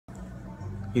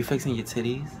You fixing your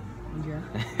titties? Yeah.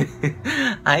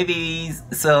 Hi bees.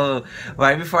 So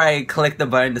right before I clicked the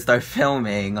button to start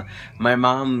filming, my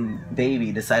mom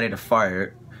baby decided to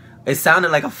fart. It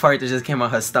sounded like a fart that just came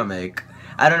out her stomach.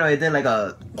 I don't know, it did like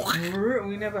a...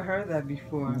 We never heard that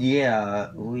before.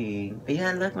 Yeah,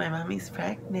 yeah, look, my mommy's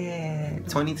pregnant.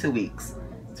 22 weeks.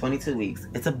 22 weeks.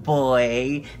 It's a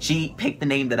boy. She picked the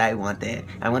name that I wanted.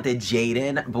 I wanted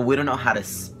Jaden, but we don't know how to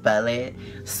spell it.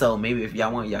 So maybe if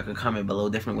y'all want, y'all can comment below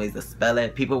different ways to spell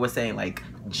it. People were saying like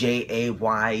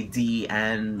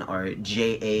Jaydn or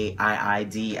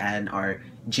Jaiidn or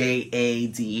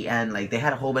Jadn. Like they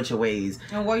had a whole bunch of ways.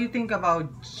 And what do you think about,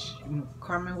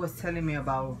 Carmen was telling me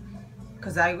about,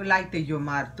 because I like the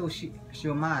Yomar too.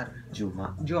 Yomar.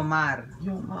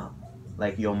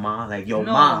 Like your ma, like your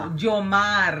No, ma.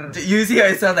 Yomar. You see how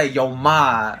it sounds like your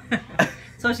ma.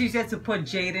 So she said to put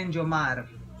Jaden Yomar.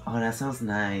 Oh, that sounds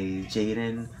nice.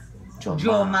 Jaden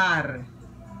Yomar.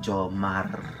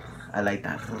 Yomar. I like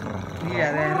that.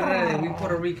 Yeah, we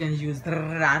Puerto Ricans use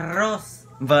arroz.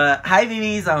 But hi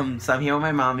babies, so I'm here with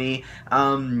my mommy. I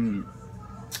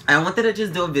wanted to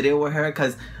just do a video with her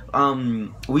because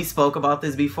we spoke about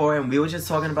this before, and we were just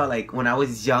talking about like when I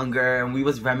was younger, and we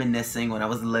was reminiscing when I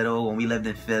was little, when we lived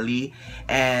in Philly,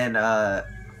 and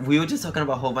we were just talking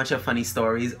about a whole bunch of funny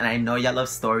stories. And I know y'all love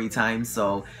story time,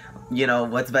 so you know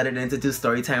what's better than to do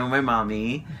story time with my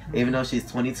mommy, even though she's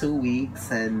 22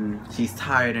 weeks and she's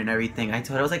tired and everything. I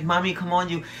told her, I was like, mommy, come on,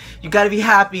 you gotta be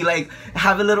happy, like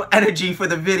have a little energy for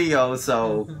the video.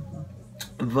 So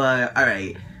but all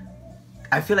right,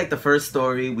 I feel like the first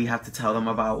story we have to tell them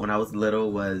about when I was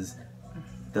little was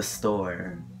the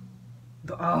store.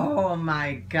 Oh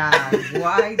my god,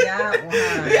 why that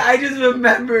one? Yeah, I just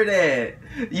remembered it.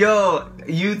 Yo,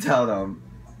 you tell them.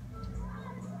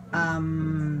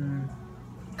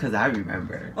 Cause I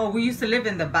remember. Oh, we used to live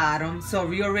in the bottom, so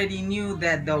we already knew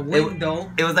that the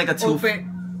window it was like a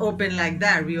open like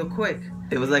that real quick.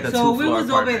 It was like a so two-floor we was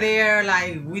apartment. over there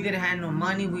like we didn't have no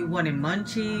money. We wanted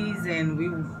munchies, and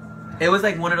it was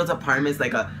like one of those apartments,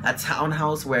 like a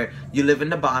townhouse where you live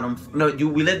in the bottom. No,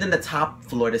 we lived in the top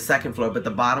floor, the second floor, but the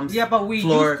bottom yeah, but we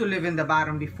floor, used to live in the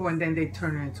bottom before, and then they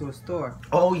turned it into a store.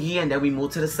 Oh yeah, and then we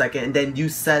moved to the second, and then you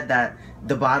said that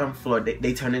the bottom floor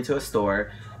they turned into a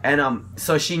store, and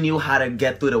so she knew how to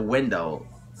get through the window.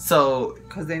 So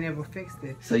because they never fixed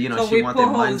it. So you know, so she wanted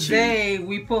munchies.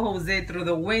 We put Jose through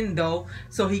the window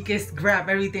so he could grab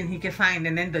everything he could find,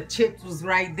 and then the chips was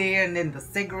right there, and then the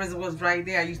cigarettes was right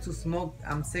there. I used to smoke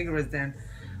cigarettes then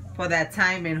for that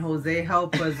time, and Jose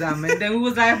helped us and then we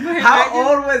was like, how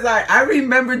old was I? I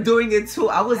remember doing it too.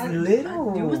 I was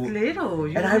little. You was little.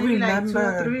 You and I remember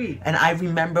like 2 or 3. And I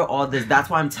remember all this. That's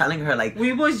why I'm telling her, like,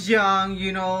 we was young,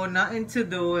 you know, nothing to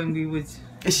do, and we was.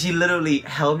 She literally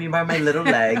held me by my little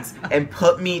legs and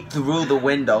put me through the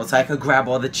window so I could grab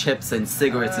all the chips and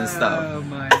cigarettes and stuff. Oh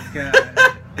my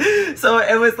god. So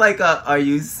it was like are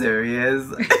you serious?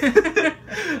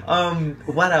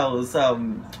 What else?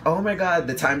 Oh my god,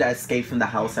 the time that I escaped from the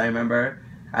house, I remember.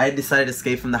 I decided to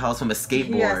escape from the house from a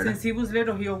skateboard. Yeah, since he was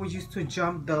little, he always used to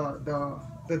jump the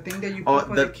thing that you put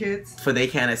for the kids. For they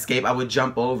can't escape, I would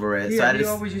jump over it. Yeah, so he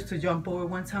always used to jump over.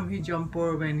 One time he jumped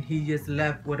over and he just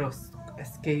left with a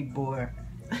skateboard.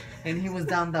 And he was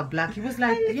down the block. He was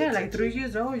like, yeah, like 3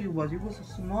 years old he was. He was so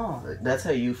small. That's how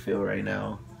you feel right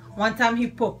now. One time he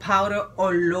put powder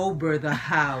all over the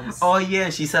house. Oh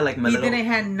yeah, she said like he didn't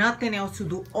have nothing else to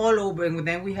do all over. And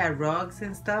then we had rugs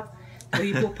and stuff. So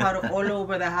he put powder all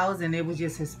over the house, and it was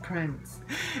just his prints.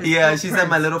 She said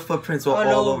my little footprints were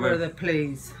all over the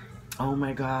place. Oh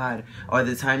my god. Or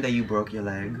the time that you broke your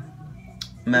leg.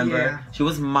 Remember? Yeah. She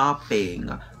was mopping.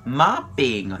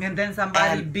 And then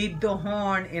somebody beeped the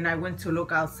horn, and I went to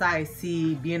look outside,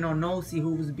 see being on nosy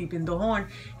who was beeping the horn,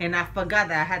 and I forgot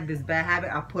that I had this bad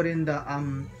habit. I put in the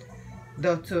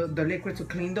liquid to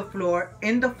clean the floor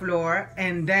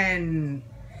and then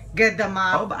get the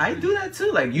mop. Oh, but I do that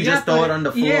too. Like you just throw it on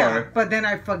the floor. Yeah, but then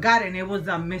I forgot, and it was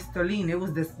Mr. Lean. It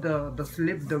was the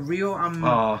slip, the real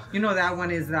you know that one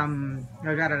is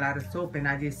I got a lot of soap, and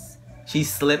I just. She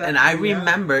slipped, and I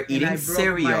remember eating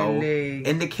cereal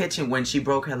in the kitchen when she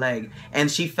broke her leg, and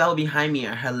she fell behind me,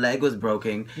 and her leg was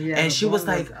broken, and she was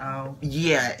like,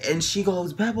 yeah, and she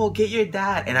goes, Bebo, get your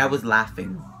dad, and I was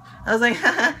laughing. I was like,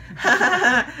 ha, ha,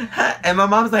 ha, ha. And my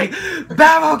mom's like,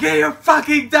 Bebo, get your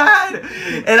fucking dad,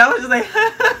 and I was just like,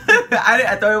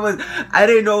 I thought it was, I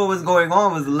didn't know what was going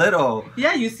on. I was little.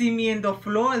 Yeah, you see me in the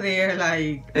floor there,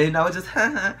 like, and I was just,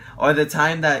 or the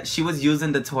time that she was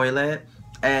using the toilet.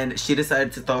 And she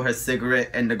decided to throw her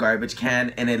cigarette in the garbage can,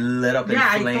 and it lit up in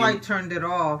flames. Yeah, I thought I turned it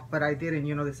off, but I didn't.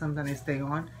 You know, that sometimes they stay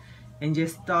on. and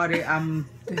just started,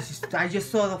 I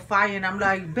just saw the fire, and I'm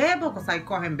like, Bebo, because I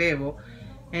call him Bebo.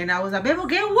 And I was like, Bebo,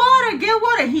 get water, get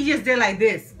water. And he just did like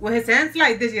this. With his hands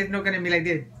like this, he's looking at me like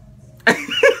this.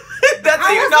 That's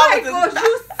I was like, oh,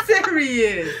 you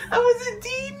serious? I was a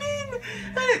demon.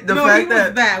 No, he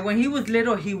was bad. When he was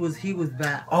little, he was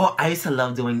bad. Oh, I used to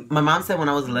love doing. My mom said when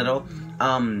I was little,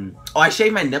 I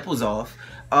shaved my nipples off.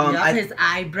 His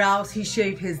eyebrows. He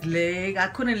shaved his leg. I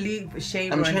couldn't leave a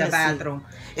shaver in the bathroom.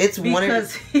 It's one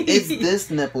of. It's this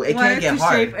nipple. It can't get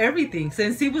hard. Shave everything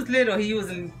since he was little. He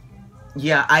was.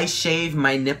 Yeah, I shaved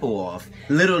my nipple off,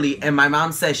 literally, and my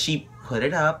mom said she put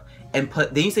it up and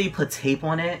put. Then you say you put tape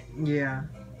on it. Yeah.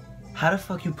 How the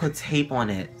fuck you put tape on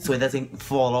it so it doesn't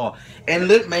fall off? And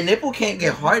look, my nipple can't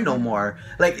get hard no more.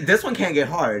 Like, this one can't get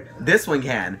hard. This one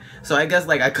can. So I guess,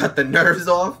 like, I cut the nerves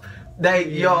off. Like,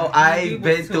 yo, I've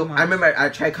been through... I remember I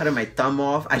tried cutting my thumb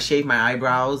off. I shaved my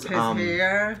eyebrows. His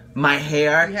hair. My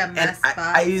hair. You have and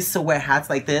I used to wear hats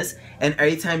like this. And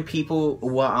every time people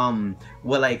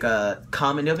were like,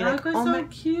 come and they'll be like, oh, so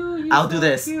cute. I'll do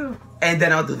this. Cute. And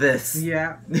then I'll do this.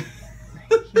 Yeah.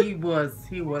 He was.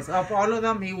 Of all of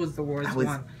them, he was the worst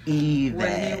one. Evil.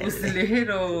 When he was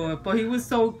little. But he was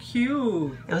so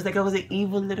cute. It was like I was an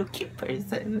evil little cute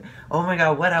person. Oh my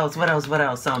god, what else? The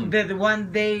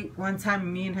one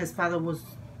time me and his father was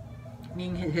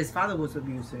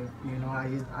abusive, you know,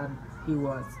 he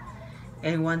was.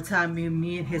 And one time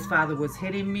me and his father was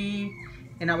hitting me,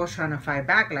 and I was trying to fight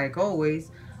back like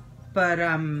always. But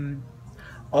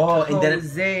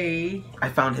Jose, I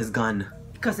found his gun.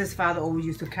 Because his father always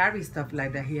used to carry stuff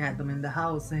like that. He had them in the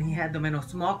house, and he had them in a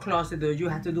small closet that you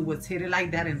had to do was hit it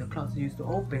like that, and the closet used to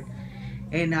open.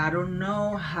 And I don't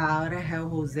know how the hell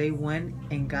Jose went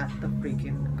and got the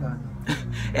freaking gun.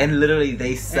 And literally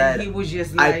they said, and he was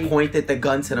just like, I pointed the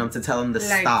gun to them to tell him to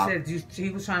stop.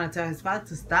 He was trying to tell his father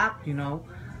to stop, you know,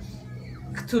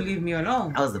 to leave me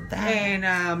alone. I was a bad.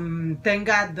 And thank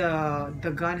God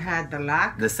the gun had the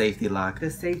lock. The safety lock.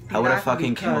 I would have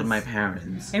fucking killed my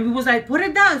parents. And we was like, put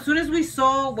it down. As soon as we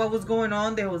saw what was going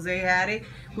on, that Jose had it,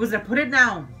 we was like, put it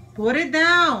down. Put it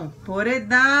down. Put it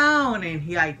down. And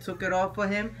he took it off for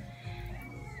him.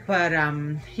 But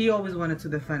he always wanted to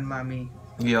defend mommy.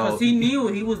 Yo, because he knew,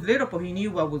 he was little, but he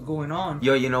knew what was going on.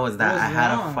 Yo, you know what's that? I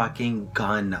had a fucking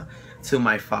gun to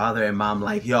my father and mom,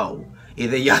 like, yo,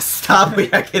 either y'all stop or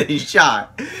y'all getting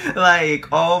shot. Like,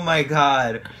 oh my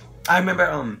god. I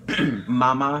remember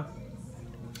mama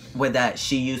with that,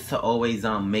 she used to always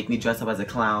make me dress up as a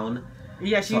clown.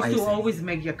 Yeah, she used to always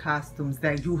make your costumes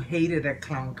that you hated that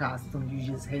clown costume.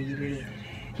 You just hated it.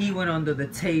 He went under the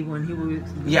table and he was...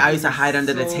 Yeah, I used to hide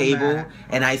under the table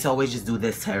and I used to always just do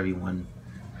this to everyone.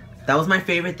 That was my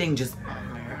favorite thing, just...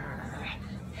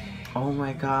 Oh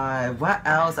my god. What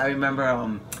else? I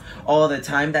remember all the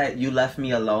time that you left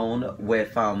me alone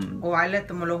with Oh, I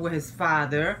left him alone with his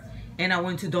father. And I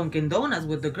went to Dunkin' Donuts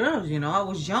with the girls, you know. I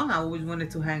was young. I always wanted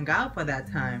to hang out for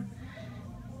that time.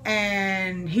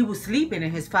 And he was sleeping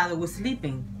and his father was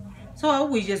sleeping. So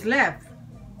we just left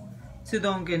to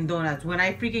Dunkin' Donuts. When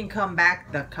I freaking come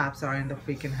back, the cops are in the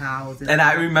freaking house. And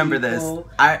I remember this.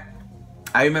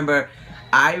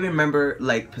 I remember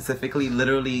like specifically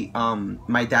literally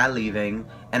my dad leaving,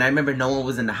 and I remember no one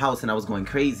was in the house and I was going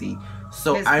crazy.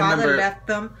 So his father left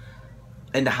them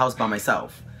in the house by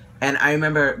myself. And I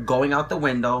remember going out the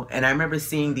window, and I remember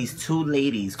seeing these two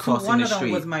ladies crossing the street. One of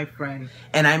them was my friend.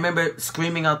 And I remember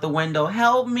screaming out the window,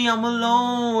 "Help me, I'm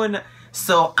alone."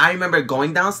 So I remember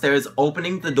going downstairs,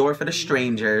 opening the door for the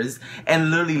strangers,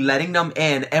 and literally letting them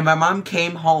in. And my mom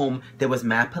came home. There was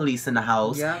mad police in the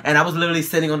house. Yeah. And I was literally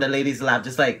sitting on the lady's lap,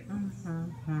 just like,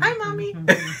 "Hi, mommy."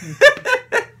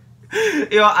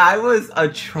 Yo, I was a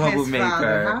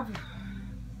troublemaker.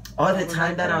 Oh, the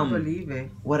time that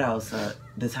what else?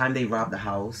 The time they robbed the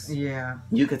house. Yeah.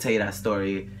 You could tell you that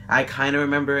story. I kind of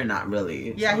remember it, not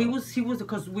really. Yeah, so. he was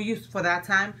because we used for that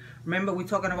time. Remember, we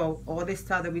talking about all this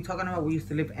stuff that we talking about. We used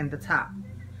to live in the top.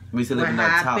 We used to live in the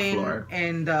top floor.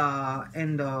 And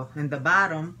the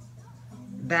bottom.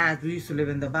 That we used to live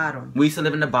in the bottom. We used to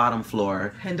live in the bottom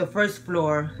floor. In the first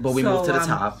floor. But we moved to the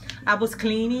top. I was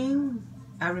cleaning.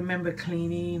 I remember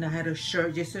cleaning. I had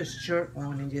just a shirt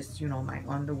on, and just, you know, my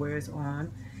underwear's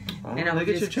on. Oh, and I was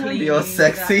just cleaning all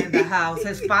sexy in the house.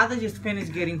 His father just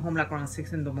finished getting home like around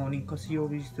 6 in the morning because he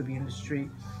always used to be in the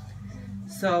street.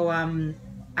 So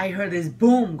I heard this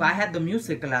boom. I had the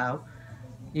music loud,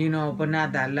 you know, but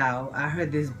not that loud. I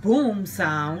heard this boom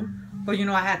sound, but you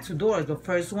know, I had two doors. The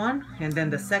first one and then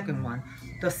the second one.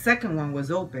 The second one was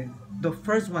open. The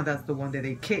first one, that's the one that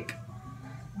they kick.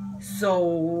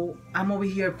 So I'm over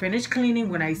here finished cleaning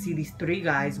when I see these three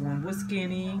guys. One was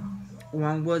skinny,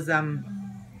 one was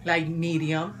like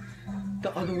medium.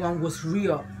 The other one was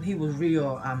real. He was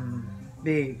real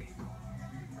big.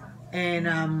 And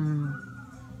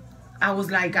I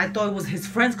was like, I thought it was his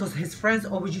friends, because his friends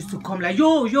always used to come like,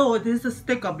 yo, this is a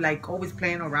stick up, like always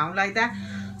playing around like that.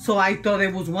 So I thought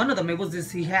it was one of them. It was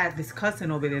this, he had this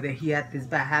cousin over there that he had this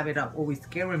bad habit of always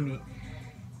scaring me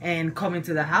and coming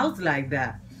to the house like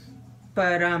that.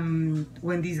 But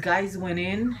when these guys went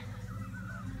in,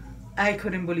 I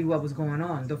couldn't believe what was going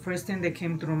on. The first thing that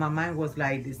came through my mind was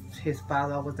like, his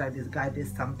father was like, this guy did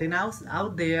something else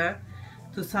out there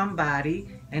to somebody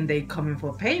and they coming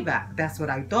for payback. That's what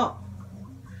I thought.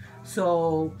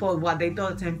 So, but what they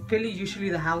thought in Philly, usually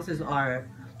the houses are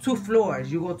 2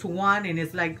 floors. You go to one and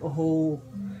it's like a whole,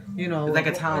 you know, it's like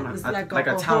a town. It's like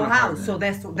a town whole house. So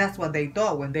that's what they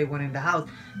thought when they went in the house.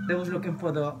 They was looking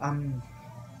for the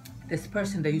this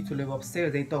person that used to live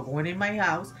upstairs. They thought going in my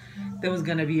house, they was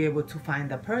gonna be able to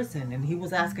find the person. And he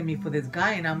was asking me for this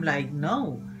guy, and I'm like,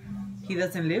 no, he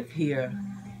doesn't live here.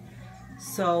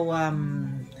 So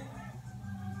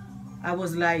I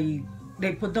was like,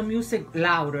 they put the music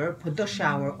louder, put the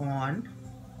shower on,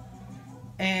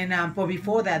 and but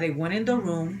before that, they went in the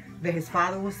room that his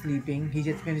father was sleeping. He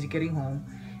just finished getting home.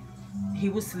 He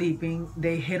was sleeping.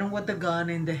 They hit him with the gun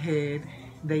in the head.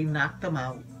 They knocked him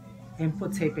out and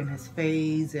put tape in his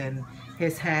face and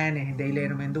his hand, and they laid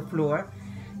him in the floor.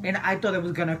 And I thought it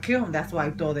was gonna kill him. That's why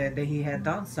I thought that he had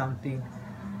done something.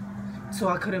 So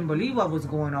I couldn't believe what was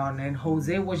going on. And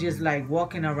Jose was just like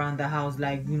walking around the house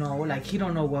like, you know, like he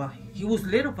don't know what. He was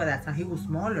little for that time. He was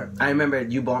smaller. I remember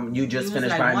you just finished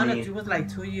like buying me. He was like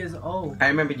 2 years old. I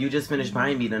remember you just finished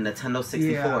buying me the Nintendo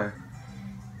 64.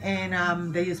 Yeah.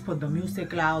 And they just put the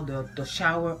music loud, the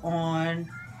shower on.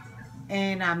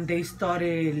 And they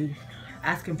started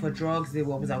asking for drugs. I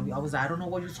was like, I don't know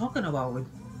what you're talking about,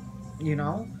 you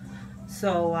know.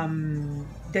 So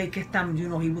they get them, you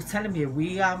know. He was telling me,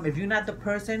 if you're not the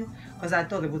person, because I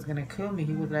thought it was gonna kill me.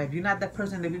 He was like, if you're not the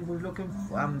person that we were looking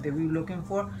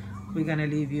for, we're gonna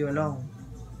leave you alone.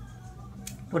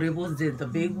 But it was the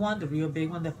big one, the real big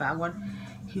one, the fat one.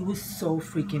 He was so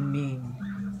freaking mean.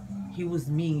 He was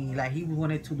mean, like he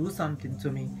wanted to do something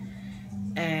to me.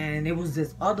 And it was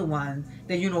this other one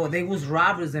that, you know, they was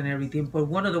robbers and everything, but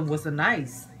one of them was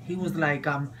nice. He was like,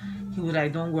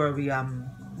 don't worry,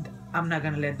 I'm not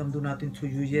gonna let them do nothing to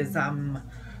you. Just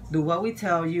do what we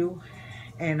tell you,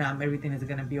 and everything is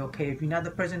gonna be okay. If you're not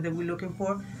the person that we're looking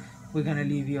for, we're gonna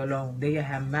leave you alone. They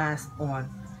have masks on,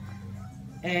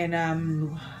 and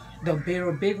the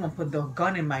big one put the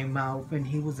gun in my mouth, and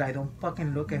he was like, don't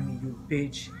fucking look at me, you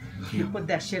bitch. He put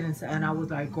that shit in, and I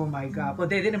was like, oh my god. But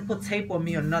they didn't put tape on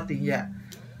me or nothing yet.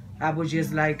 I was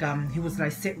just like, he was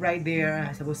like, sit right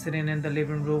there. I was sitting in the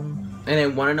living room. And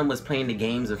then one of them was playing the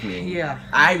games with me. Yeah.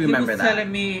 I remember that. He was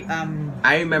telling me,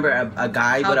 I remember a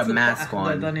guy with a mask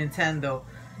on. The Nintendo.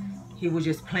 He was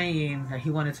just playing. Like, he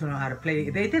wanted to know how to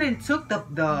play. They didn't took the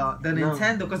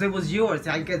Nintendo because it was yours.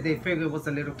 I guess they figured it was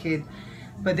a little kid.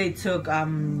 But they took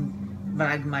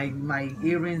like my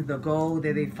earrings, the gold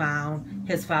that they found.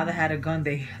 His father had a gun.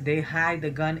 They hide the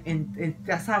gun in.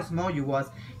 That's how small you was.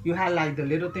 You had like the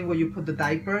little thing where you put the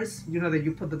diapers. You know that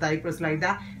you put the diapers like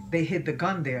that. They hid the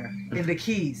gun there in the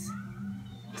keys.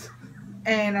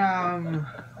 And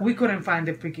we couldn't find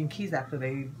the freaking keys after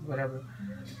they whatever.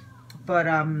 But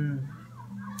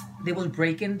they was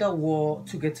breaking the wall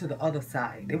to get to the other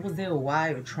side. They was there a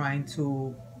while trying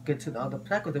to get to the other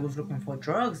place because they was looking for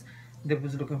drugs. They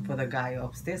was looking for the guy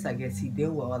upstairs. I guess he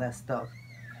dealt with all that stuff.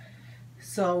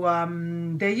 So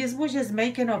they was just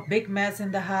making a big mess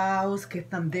in the house,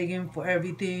 kept them digging for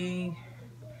everything.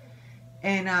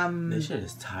 And this shit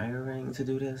is tiring to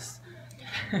do this.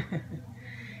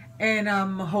 And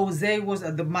Jose was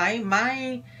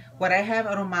what I have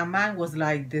on my mind was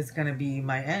like, this is gonna be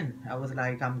my end. I was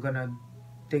like, they're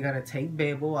gonna take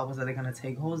Bebo. I was like, they're gonna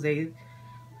take Jose.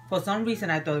 For some reason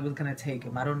I thought it was gonna take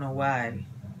him. I don't know why.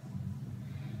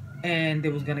 And they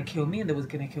was gonna kill me, and they was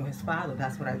gonna kill his father.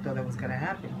 That's what I thought that was gonna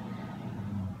happen.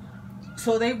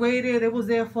 So they waited. They was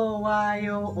there for a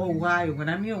while. When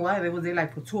I mean a while, they was there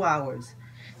like for 2 hours,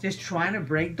 just trying to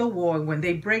break the wall. And when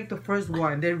they break the first wall,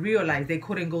 and they realized they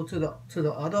couldn't go to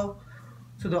the other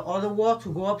wall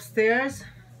to go upstairs,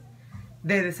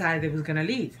 they decided they was gonna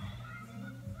leave.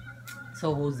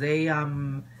 So Jose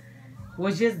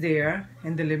was just there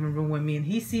in the living room with me, and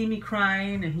he see me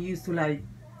crying, and he used to like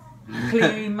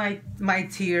clean my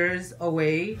tears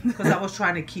away because I was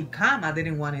trying to keep calm. I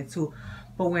didn't want it to.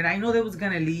 But when I know they was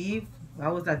gonna leave, I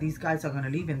was like, these guys are gonna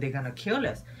leave and they're gonna kill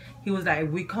us. He was like, if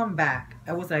we come back,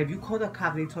 I was like, if you call the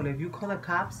cops, they told him, if you call the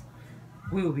cops,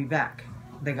 we will be back.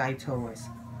 The guy told us.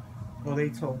 Or they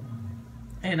told.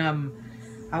 And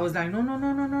I was like, no, no,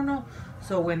 no, no, no, no.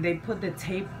 So when they put the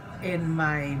tape in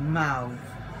my mouth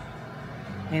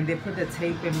and they put the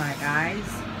tape in my eyes,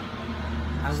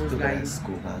 I was like,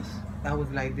 schoolhouse. I was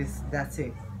like, that's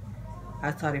it.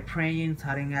 I started praying,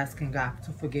 started asking God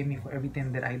to forgive me for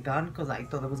everything that I done, because I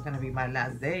thought it was gonna be my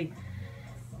last day.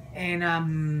 And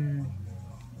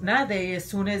as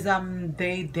soon as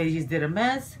they just did a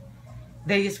mess,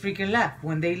 they just freaking left.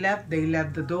 When they left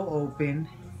the door open.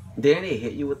 Didn't they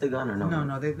hit you with the gun or no?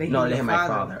 No, they hit my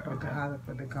father. Okay. Father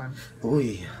for the gun.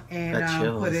 Ooh,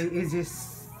 and but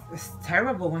it's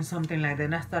terrible when something like that.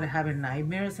 And I started having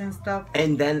nightmares and stuff.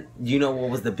 And then you know what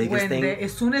was the biggest thing?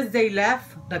 As soon as they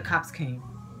left, the cops came.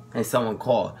 And someone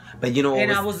called. But you know what?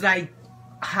 And I was like,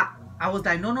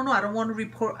 no, I don't want to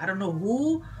report. I don't know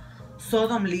who saw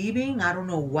them leaving. I don't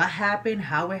know what happened,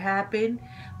 how it happened.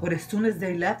 But as soon as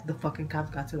they left, the fucking cops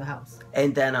got to the house.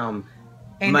 And then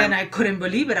then I couldn't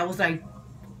believe it. I was like,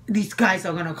 these guys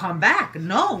are gonna come back.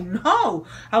 No.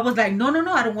 I was like, no,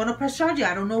 I don't want to press charges.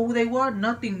 I don't know who they were.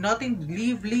 Nothing.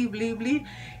 Leave.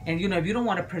 And you know, if you don't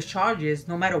want to press charges,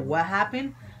 no matter what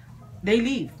happened, they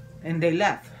leave. And they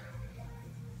left.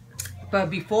 But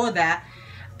before that,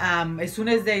 as soon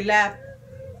as they left,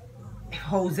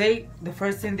 Jose, the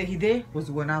first thing that he did was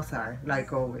went outside,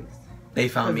 like always. They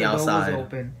found me outside. The door was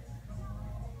open.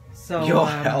 So yo,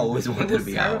 I always wanted to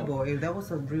be terrible. out. That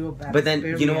was a real bad. But then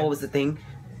experience. You know what was the thing?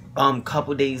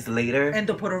 Couple days later. And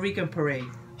the Puerto Rican parade.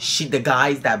 The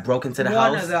guys that broke into the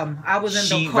house. One of them. I was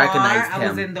in the car. Recognized him. I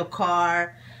was in the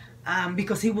car.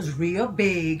 Because he was real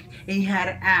big and he had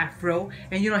an afro,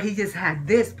 and you know he just had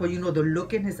this, but you know the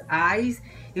look in his eyes,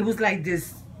 it was like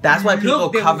this. That's why people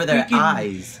cover their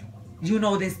eyes. You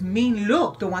know, this mean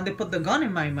look, the one that put the gun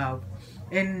in my mouth,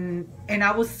 and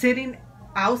I was sitting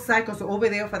outside because over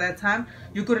there for that time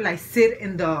you could like sit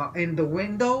in the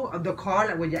window of the car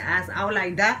like with your ass out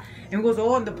like that, and it was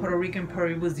all in the Puerto Rican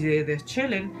parade was there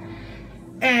chilling.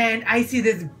 And I see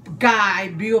this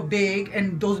guy real big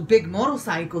and those big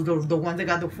motorcycles, the ones that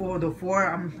got the four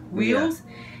wheels.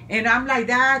 Yeah. And I'm like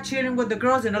that chilling with the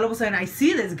girls, and all of a sudden I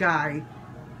see this guy.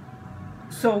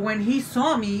 So when he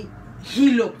saw me,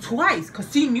 he looked twice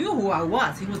because he knew who I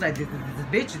was. He was like, this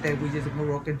bitch that we just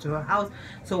broke into her house.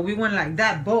 So we went like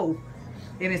that both.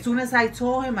 And as soon as I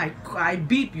told him, I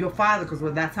beep your father, because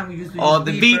well, that time we used to use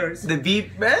the beepers. The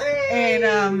beep.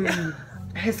 And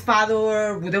his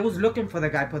father, they was looking for the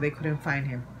guy, but they couldn't find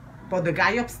him. But the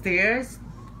guy upstairs,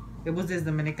 it was this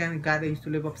Dominican guy that used to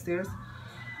live upstairs.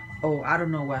 Oh, I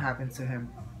don't know what happened to him.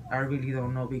 I really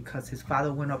don't know, because his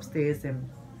father went upstairs and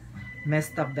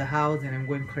messed up the house and it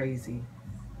went crazy.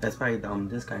 That's probably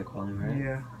this guy calling, right?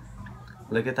 Yeah.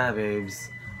 Look at that, babes.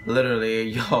 Literally,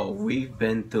 yo, we've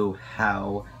been through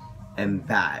hell and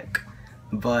back.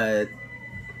 But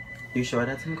you sure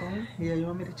that's him calling? Yeah, you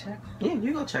want me to check? Yeah,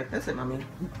 you go check. That's it, mommy.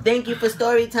 Thank you for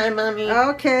story time, mommy.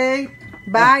 Okay.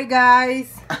 Bye,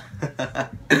 guys.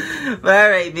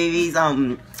 Alright, babies.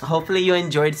 Hopefully you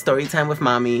enjoyed story time with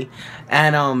mommy.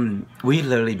 And we've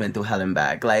literally been through hell and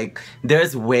back. Like,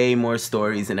 there's way more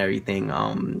stories and everything.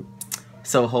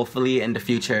 So hopefully in the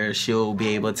future she'll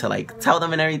be able to like tell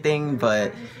them and everything,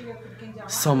 but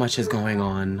so much is going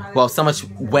on. Well, so much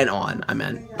went on, I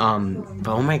meant.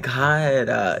 But oh my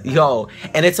god, yo,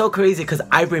 and it's so crazy because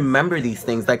I remember these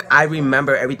things. Like, I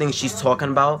remember everything she's talking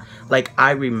about. Like,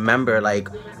 I remember like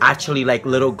actually like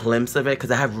little glimpse of it,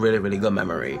 because I have really good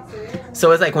memory.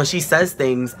 So it's like when she says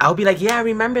things, I'll be like, yeah, I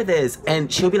remember this,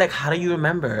 and she'll be like, how do you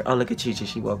remember? Oh, look at Chichi,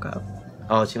 she woke up.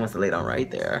 Oh, she wants to lay down right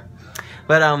there.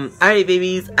 But alright,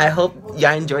 babies, I hope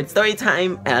y'all enjoyed story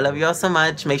time, and I love you all so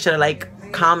much. Make sure to like,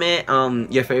 comment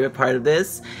your favorite part of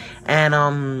this,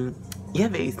 and yeah,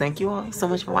 babies, thank you all so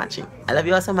much for watching. I love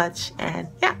you all so much, and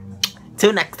yeah,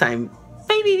 till next time,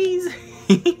 bye, babies.